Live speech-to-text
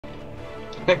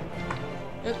Hey.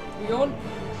 Yep, we going?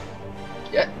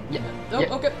 Yeah, yeah. Nope,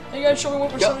 yeah. okay. Hey guys, show me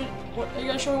what Yep. Hey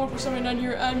guys, show me 1%.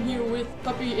 Here. I'm here with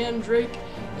Puppy and Drake,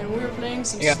 and we're playing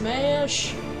some Yeah.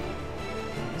 Smash.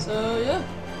 So yeah,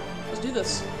 let's do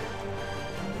this.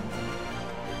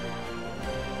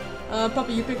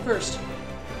 Puppy, you pick first.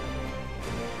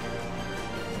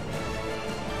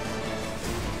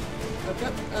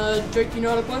 Okay. Drake, you know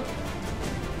how to play?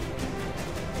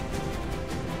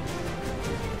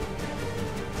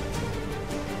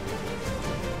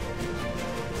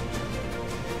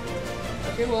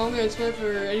 Okay, well, I'm going to explain for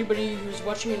anybody who's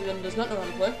watching and does not know how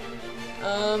to play.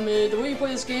 The way you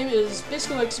play this game is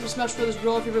basically like Super Smash Bros.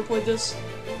 Brawl, if you've ever played this.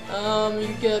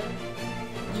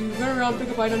 You run around, pick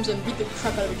up items, and beat the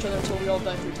crap out of each other until we all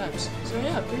die 3 times. So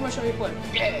yeah, pretty much how you play.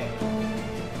 Yeah.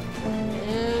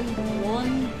 And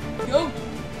 1, go!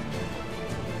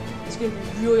 It's going to be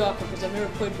really awkward because I've never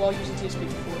played while using TSP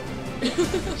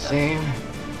before. Same.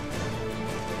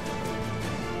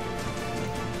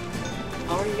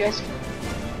 How are you guys?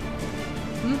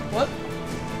 What?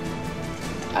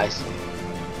 I see.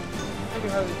 I can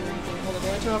hardly hear anything. Hold on,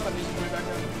 let me turn off my music in my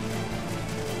background.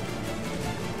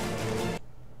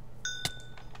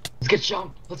 Let's get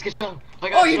Sean. Let's get Sean.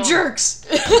 Oh, you jerks!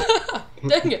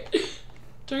 Dang it!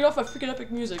 Turning off my freaking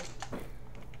epic music.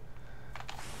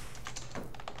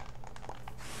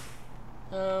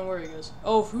 Where are you guys?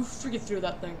 Oh, who freaking threw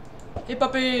that thing? Hey,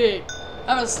 puppy!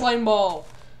 I have a slime ball!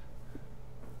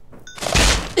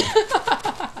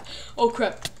 Oh,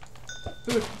 crap.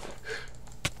 Dude.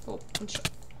 Oh, punch.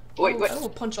 Wait, wait. I will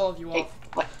punch all of you Hey, off.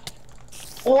 what?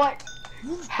 What?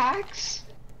 Hacks?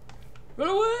 Run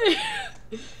away!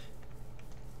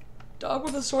 Dog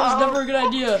with a sword is never a good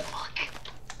idea. Fuck.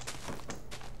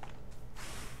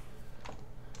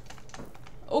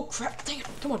 Oh crap, dang it,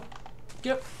 come on.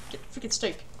 Get up, get freaking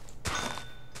steak.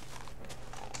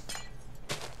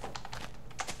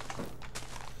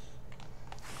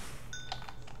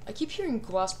 I keep hearing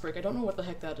glass break, I don't know what the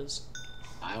heck that is.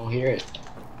 I don't hear it.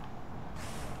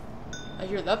 I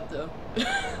hear that though.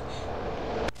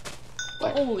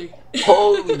 What? Holy.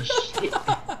 Holy shit.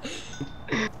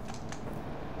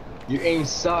 Your aim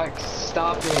sucks.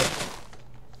 Stop it.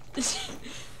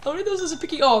 How many of those is it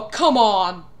picking? Oh, come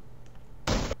on!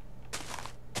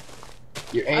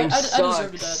 Your aim sucks. I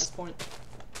deserve to die at this point.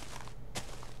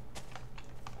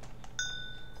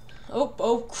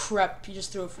 Oh crap, you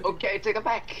just threw a freaking... Okay, take it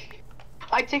back.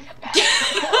 I take it back.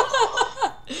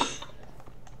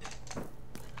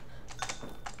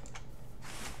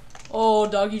 Oh,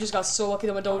 dog, you just got so lucky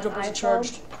that my double jump wasn't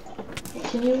charged.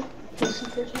 Can you listen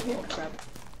for a second? Oh crap.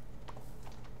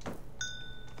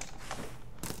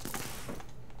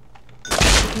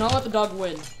 Do not let the dog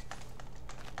win.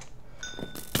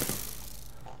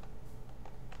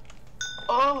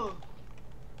 Oh.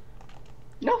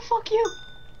 No, fuck you.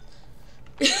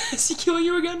 Is he killing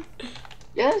you again?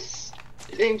 Yes.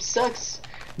 His aim sucks.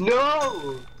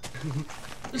 No.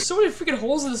 There's so many freaking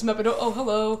holes in this map. I don't. Oh,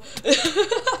 hello.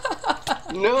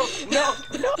 No, no,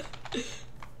 no.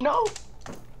 No.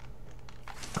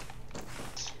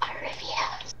 I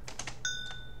refuse.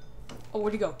 Oh,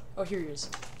 where'd he go? Oh, here he is.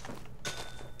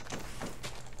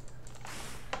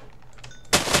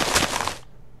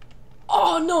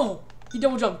 Oh no! He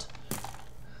double jumped.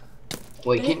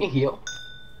 Wait, can you heal?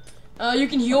 You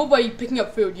can heal by picking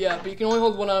up food, yeah, but you can only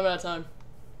hold 1 item at a time.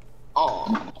 Oh.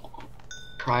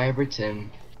 Try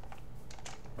Everton.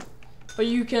 But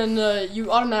you can,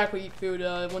 you automatically eat food,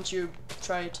 once you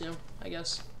try to, I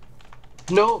guess.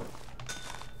 No.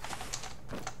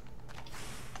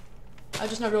 I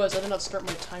just now realized I did not start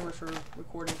my timer for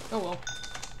recording. Oh well.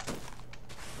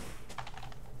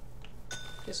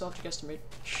 Guess I'll have to guesstimate.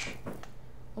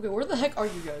 Okay, where the heck are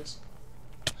you guys?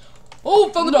 Oh,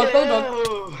 found the dog, found the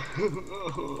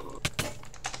dog!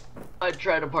 I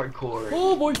tried a parkour.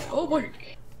 Oh boy, oh boy.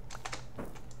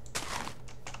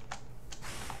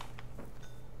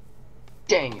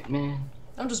 Dang it, man.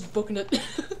 I'm just booking it.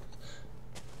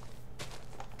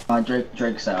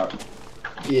 Drake's out.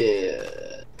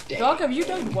 Yeah. Dang. Dog, have you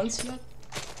died once yet?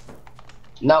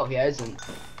 No, he hasn't.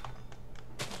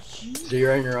 So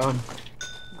you're on your own.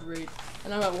 Great.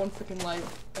 And I'm at 1 freaking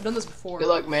life. I've done this before. Good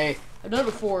luck, mate. I've done it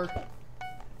before.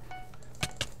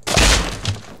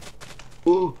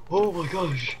 Ooh, oh my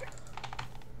gosh.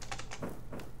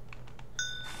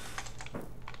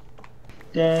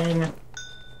 Dang.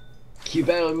 Cue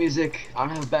battle music. I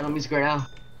don't have battle music right now.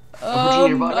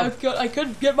 I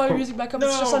could get my music back up.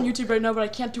 It's just on YouTube right now, but I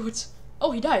can't do it.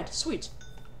 Oh, he died. Sweet.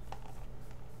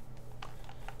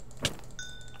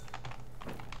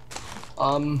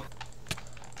 No!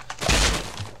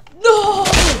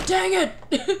 Dang it!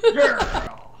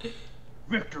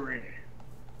 Victory.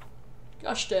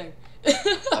 Gosh dang. I'm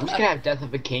just gonna have Death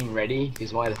of a King ready,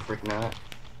 because why the frick not?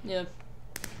 Yeah.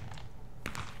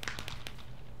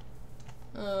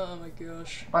 Oh my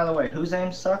gosh. By the way, whose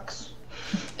aim sucks?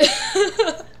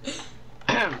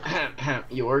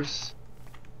 Yours?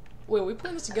 Wait, are we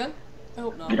playing this again? I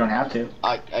hope not. You don't have to.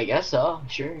 I guess so,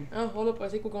 sure. Oh, hold up, I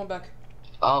think we're going back.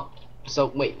 Oh,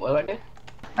 so wait, what do I do?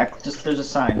 There's a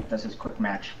sign that says quick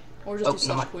match. Or just Oh, do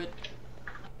self no. quit.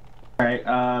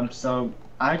 Alright, so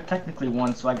I technically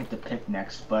won, so I get to pick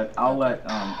next, but I'll let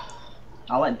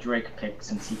Drake pick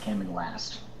since he came in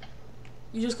last.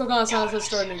 You just click on the sign that says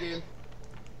start a new game.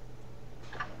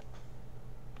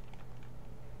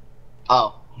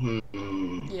 Oh.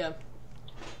 Yeah.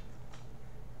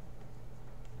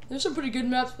 There's some pretty good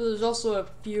maps, but there's also a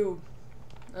few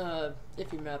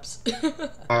iffy maps.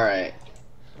 Alright.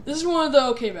 This is one of the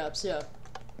okay maps, yeah.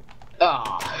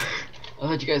 Ah. I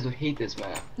thought you guys would hate this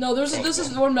map. No, this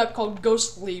is one map called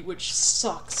Ghost Fleet, which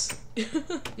sucks.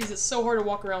 Because it's so hard to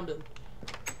walk around in.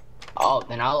 Oh,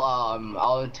 then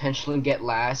I'll intentionally get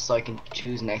last so I can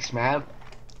choose next map.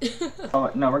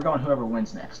 Oh, no, we're going whoever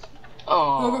wins next.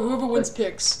 Oh. Whoever wins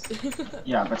picks.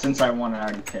 Yeah, but since I won, I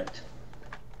already picked.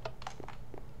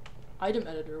 Item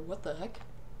editor, what the heck?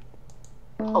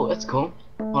 Oh, that's cool.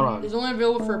 Hold on. It's only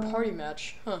available for a party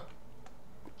match. Huh.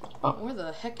 Oh. Where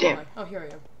the heck Damn. am I? Oh, here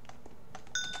I am.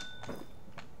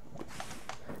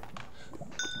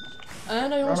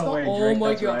 And I almost Run away, got. Oh Drake, my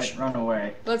that's gosh. right, run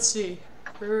away. Let's see.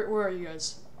 Where are you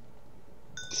guys?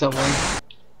 Someone.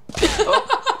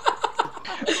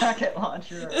 Rocket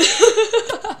launcher.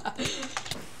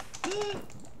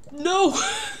 No!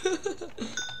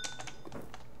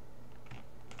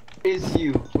 Where is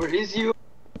you? Where is you?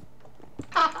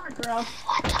 Ground.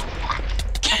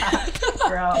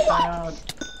 Ground.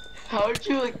 How did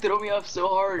you like throw me off so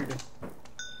hard?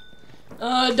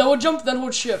 Double jump, then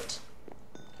hold shift.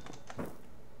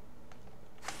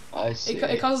 I see.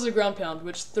 It causes a ground pound,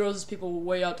 which throws people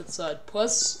way out to the side.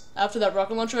 Plus, after that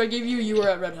rocket launcher I gave you, you were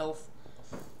at red health.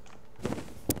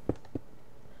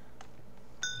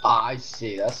 Ah, I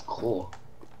see. That's cool.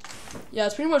 Yeah,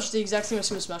 it's pretty much the exact same as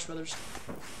Super Smash Brothers.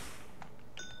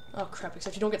 Oh crap,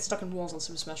 except you don't get stuck in walls on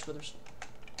Super Smash Brothers.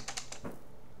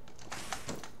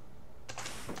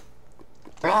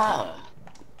 Bruh.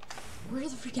 Where are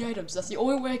the freaking items? That's the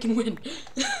only way I can win.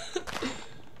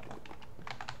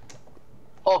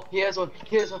 Oh, he has one.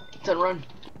 He has one. It's on run.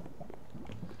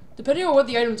 Depending on what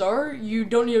the items are, you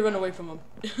don't need to run away from them.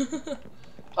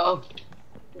 Oh.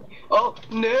 Oh,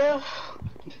 no.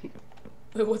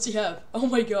 Wait, what's he have? Oh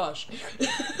my gosh.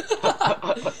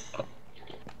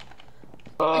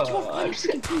 I can't find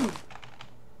freaking food.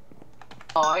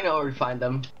 Oh, I know where to find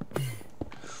them.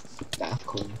 That's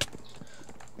cool.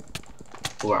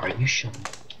 Where are you, Sean?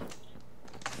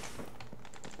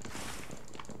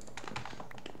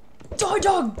 Die,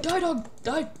 dog! Die, dog!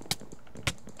 Die!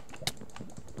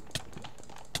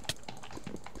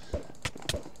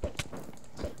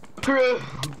 Crew.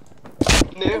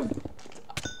 No.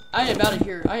 I am out of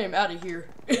here. I am out of here.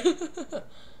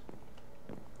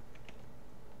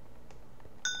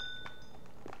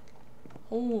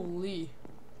 Holy.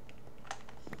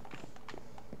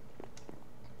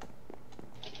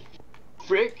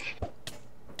 Frick.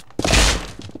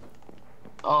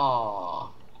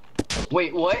 Oh.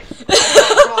 Wait, what?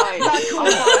 I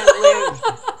thought I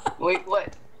lived. Wait,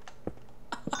 what?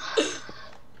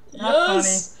 Not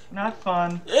Yes! funny. Not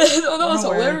fun. Oh, that was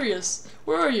Run away. hilarious.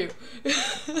 Where are you?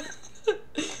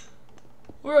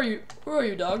 Where are you? Where are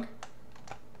you, dog?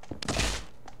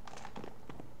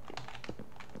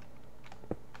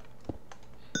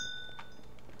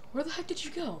 Where the heck did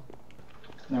you go?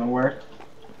 Nowhere.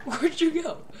 Where'd you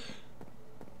go?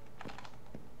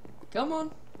 Come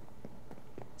on.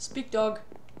 Speak, dog.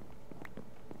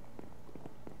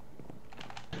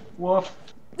 Woof.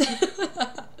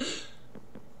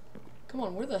 Come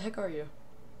on, where the heck are you?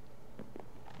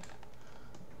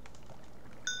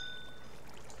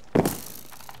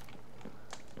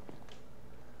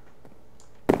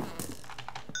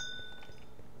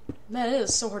 Man, it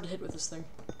is so hard to hit with this thing.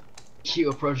 You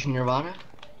approaching Nirvana?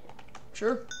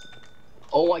 Sure.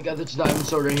 Oh my god, there's a diamond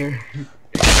sword right here.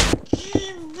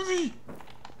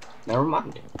 Never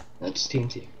mind. That's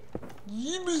TNT.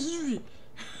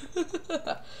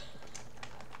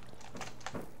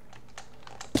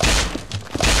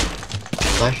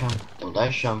 Don't die, Sean. Don't die,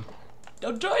 Sean.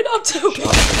 Don't try not to! Sean should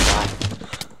die.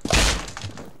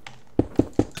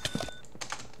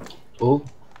 Oh.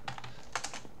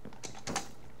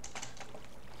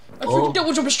 My freaking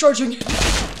double jump is charging!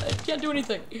 I can't do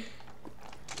anything.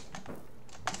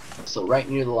 So right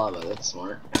near the lava, that's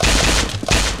smart.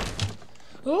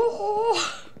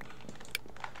 Oh!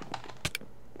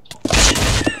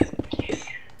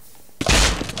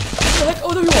 What the heck?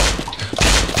 Oh, there you are!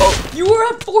 Oh, You were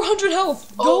at 400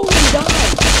 health! Go and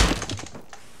die!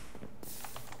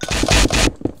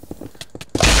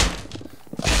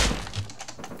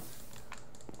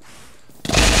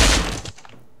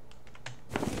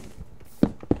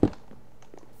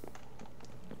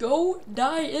 Go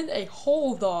die in a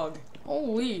hole, dog.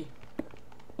 Holy.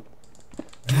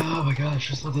 oh my gosh,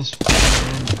 just love this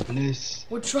man, bliss.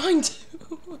 We're trying to.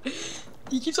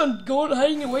 He keeps on going,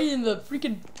 hiding away in the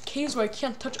freaking caves where I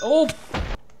can't touch. Oh!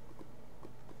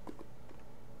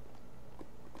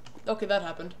 Okay, that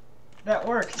happened. That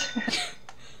worked.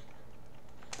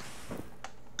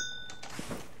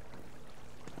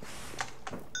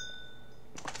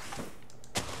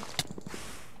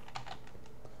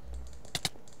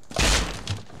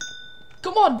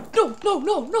 Come on! No, no,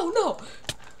 no, no, no!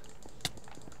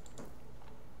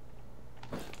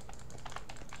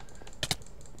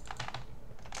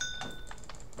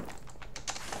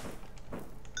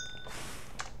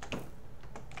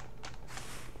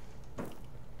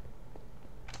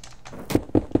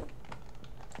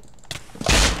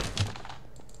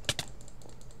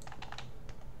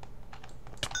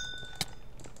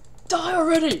 Die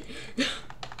already!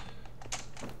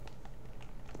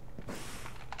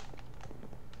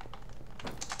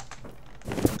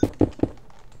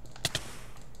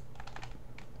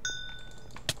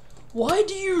 Why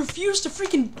do you refuse to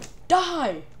freaking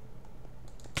die?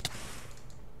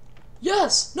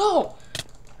 Yes! No!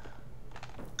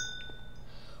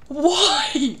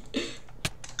 Why?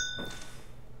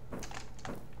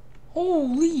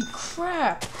 Holy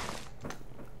crap!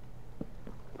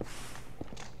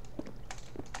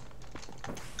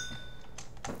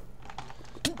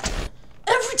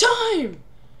 Every time!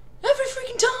 Every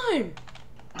freaking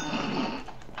time!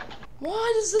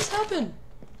 Why does this happen?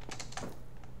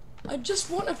 I just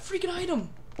want a freaking item.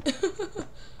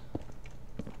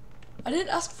 I didn't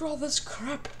ask for all this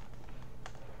crap.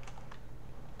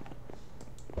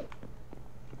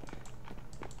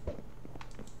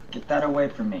 Get that away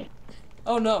from me.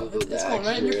 Oh no, Ooh, it's going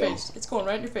right in your that's face. It's going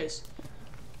right in your face.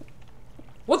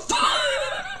 What the?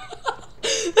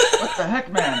 What the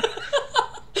heck, man?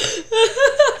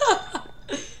 I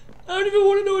don't even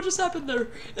want to know what just happened there.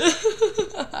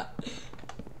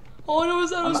 All I know is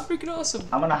that it was freaking awesome.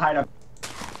 I'm gonna hide up.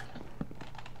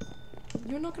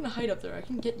 You're not gonna hide up there. I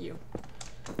can get you.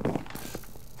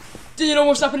 It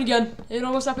almost happened again. It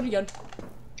almost happened again.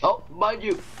 Oh, mind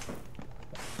you.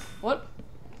 What?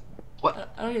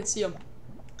 What? I don't even see him.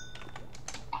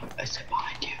 I said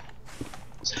behind you.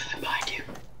 I said behind you.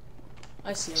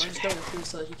 I see him. I'm just going through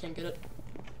so that he can't get it.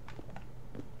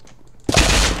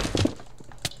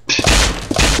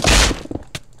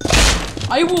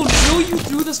 I will drill you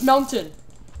through this mountain.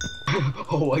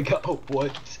 Oh my god,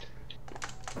 what?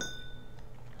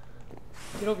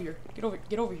 Get over here.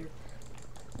 Get over here.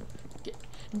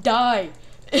 Die.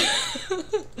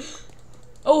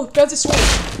 Oh, fancy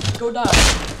sword. Go die.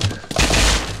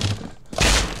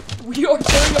 We are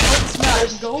tearing apart this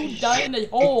map. Go die in a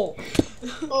hole.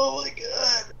 Oh my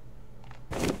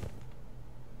god.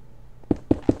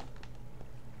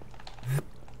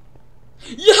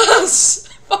 Yes!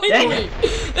 Finally! Dang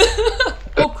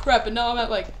Oh crap, and now I'm at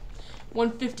like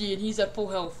 150 and he's at full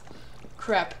health.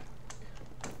 Crap.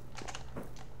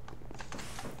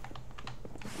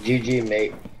 GG,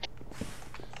 mate.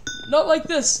 Not like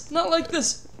this. Not like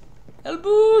this. El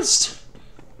boost!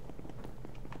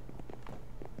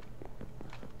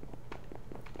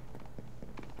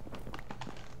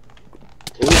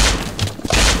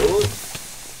 Ooh.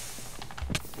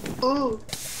 Ooh.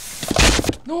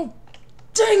 No!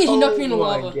 Dang it, he knocked me in the Oh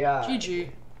my lava. God. GG.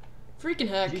 Freaking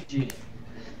heck. GG.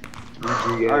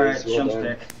 GG, guys. Alright, Well jump done.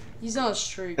 stick. He's on a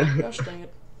streak. Gosh dang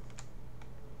it.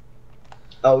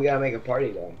 Oh, we gotta make a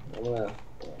party though. I'm gonna...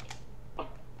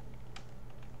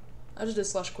 I just did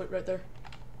slash quit right there.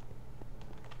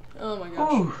 Oh my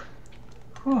gosh. Whew.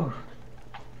 Whew.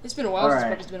 It's been a while since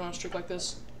Alright. Puppy's been on a streak like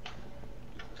this.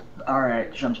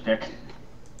 Alright, jump stick.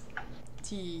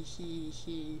 Tee hee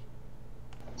hee.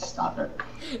 Stop it.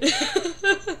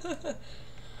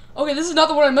 Okay, this is not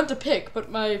the one I meant to pick,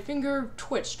 but my finger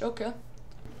twitched. Okay.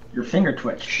 Your finger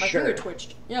twitched. My Sure. finger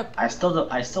twitched. Yeah. I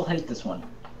still hate this one.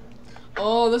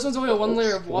 Oh, this one's only a one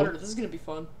layer of cool. water. This is gonna be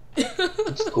fun.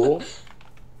 It's cool.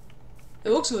 It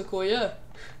looks really cool, yeah.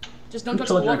 Just don't Who touch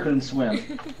the told you I water. couldn't swim?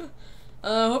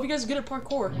 Hope you guys are good at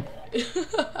parkour.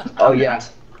 Oh yeah,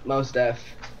 most def.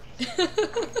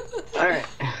 Alright.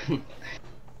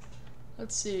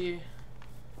 Let's see.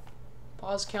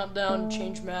 Pause countdown,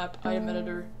 change map, item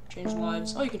editor. Change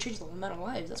lives. Oh, you can change the amount of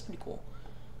lives. That's pretty cool.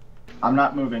 I'm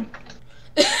not moving.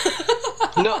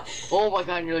 No. Oh my god,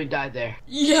 I nearly died there.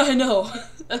 Yeah, I know.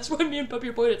 That's why me and Puppy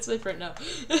are playing it safe right now.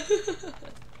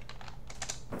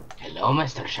 Hello,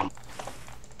 Mr. Shum.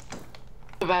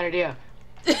 Bad idea.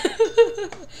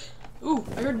 Ooh,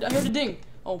 I heard a ding.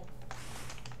 Oh.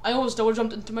 I almost double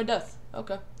jumped into my death.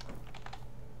 Okay.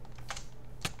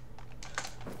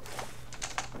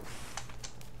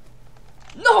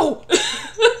 No!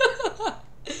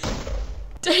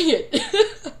 Dang it!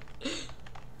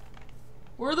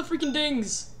 Where are the freaking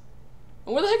dings?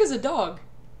 And where the heck is the dog?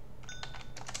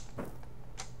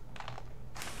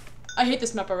 I hate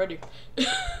this map already. I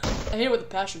hate it with a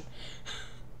passion.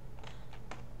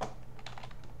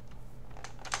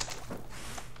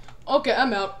 Okay,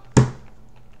 I'm out.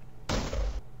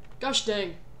 Gosh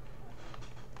dang.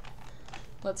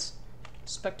 Let's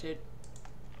spectate.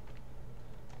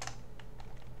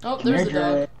 Oh, there's the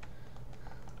dog.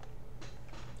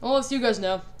 Well, it's you guys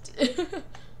now.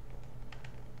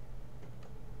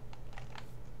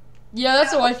 Yeah,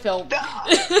 that's how I felt.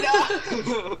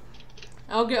 No.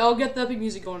 I'll get the epic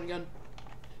music going again.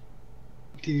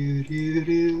 I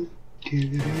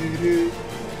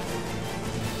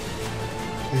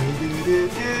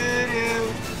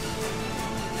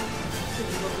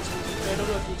don't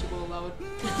know if YouTube will allow it.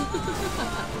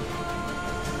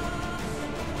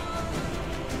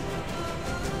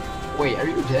 Wait, are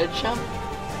you dead, Chum?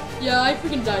 Yeah, I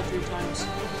freaking died 3 times.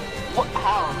 What?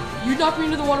 How? You knocked me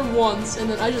into the water once, and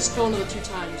then I just fell into the 2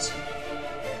 times.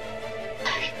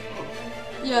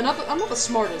 Yeah, I'm not the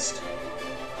smartest.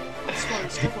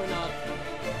 Definitely not.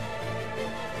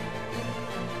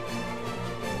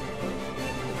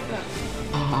 Yeah.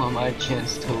 Oh, my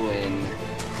chance to win.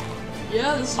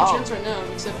 Yeah, this is your chance right now,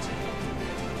 except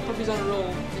Puppy's on a roll,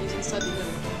 and he's inside the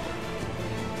middle.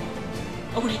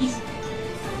 Oh, he's...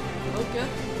 Okay,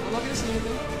 I'm not gonna say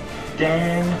anything.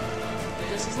 Dang.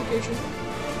 Just his location.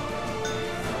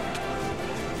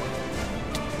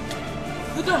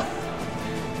 The death!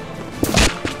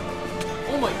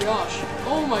 Oh my gosh.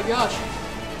 Oh my gosh.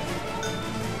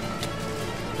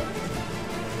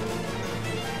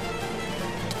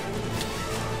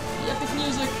 The epic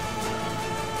music.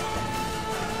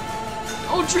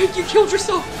 Oh, Drake, you killed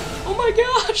yourself! Oh my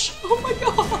gosh! Oh my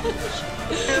gosh!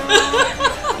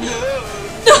 No!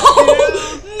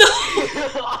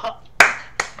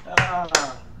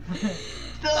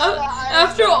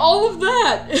 After all of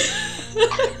that!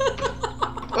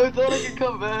 I thought I could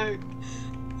come back.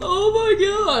 Oh my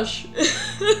gosh!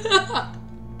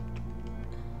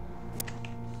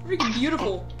 Freaking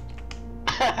beautiful.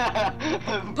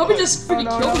 Puppy just freaking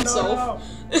killed himself.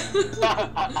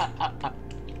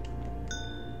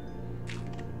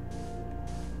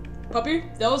 Puppy,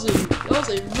 that was a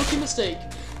rookie mistake.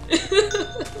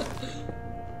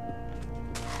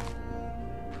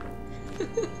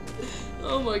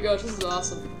 Oh my gosh, this is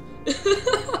awesome.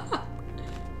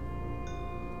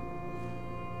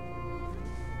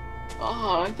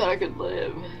 Oh, I thought I could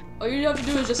live. All you have to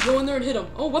do is just go in there and hit him.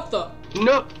 Oh, what the?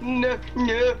 No, no,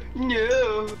 no,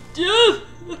 no. Dude!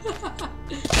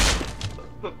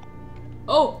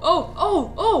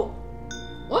 Oh!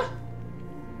 What?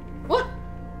 What?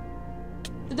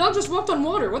 The dog just walked on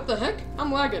water. What the heck?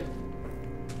 I'm lagging.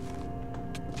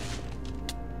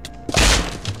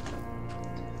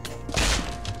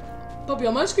 Puppy,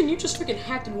 on my screen, you just freaking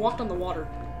hacked and walked on the water.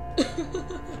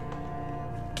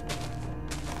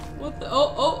 What the?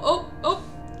 Oh!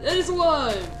 It is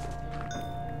alive!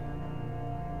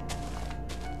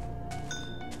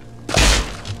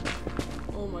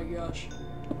 Oh my gosh.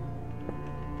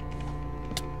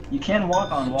 You can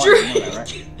walk on water, you know that,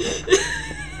 right?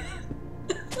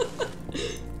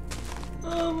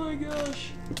 Oh my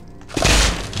gosh.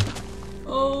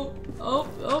 Oh.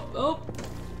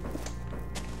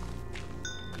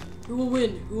 Who will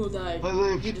win? Who will die? I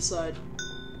live. You decide.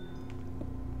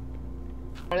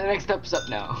 The next step's up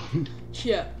now.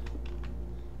 Yeah.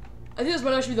 I think this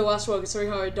might actually be the last one,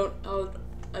 considering how I don't know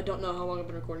how long I've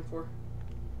been recording for.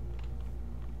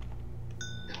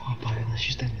 Come on, buddy, let's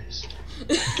just end this.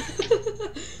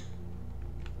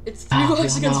 It's 3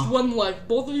 lives against 1 life.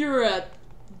 Both of you are at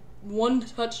 1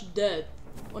 touch dead.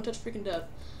 1 touch freaking death.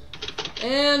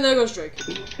 And there goes Drake.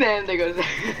 And there goes.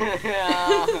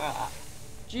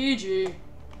 GG.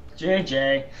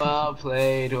 JJ. Well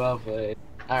played, well played.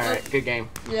 Alright, good game.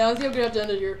 Yeah, I think I'm gonna have to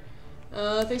end it here.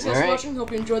 Thanks guys for watching.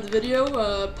 Hope you enjoyed the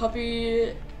video.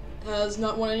 Puppy has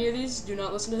not won any of these. Do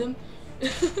not listen to him.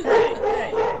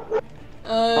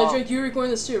 Drake, you're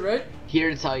recording this too, right? Here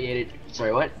to tell you.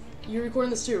 Sorry, what? You're recording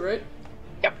this too, right?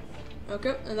 Yep.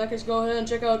 Okay, in that case, go ahead and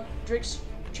check out Drake's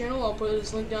channel. I'll put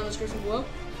his link down in the description below.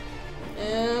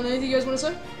 And anything you guys want to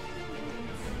say?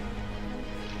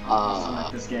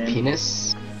 This game.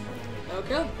 Penis.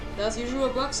 Okay, that's usually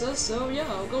what Buck says, so yeah,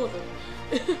 I'll go with it.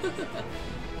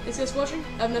 Thanks guys for watching.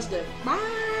 Have a nice day.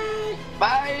 Bye!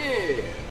 Bye!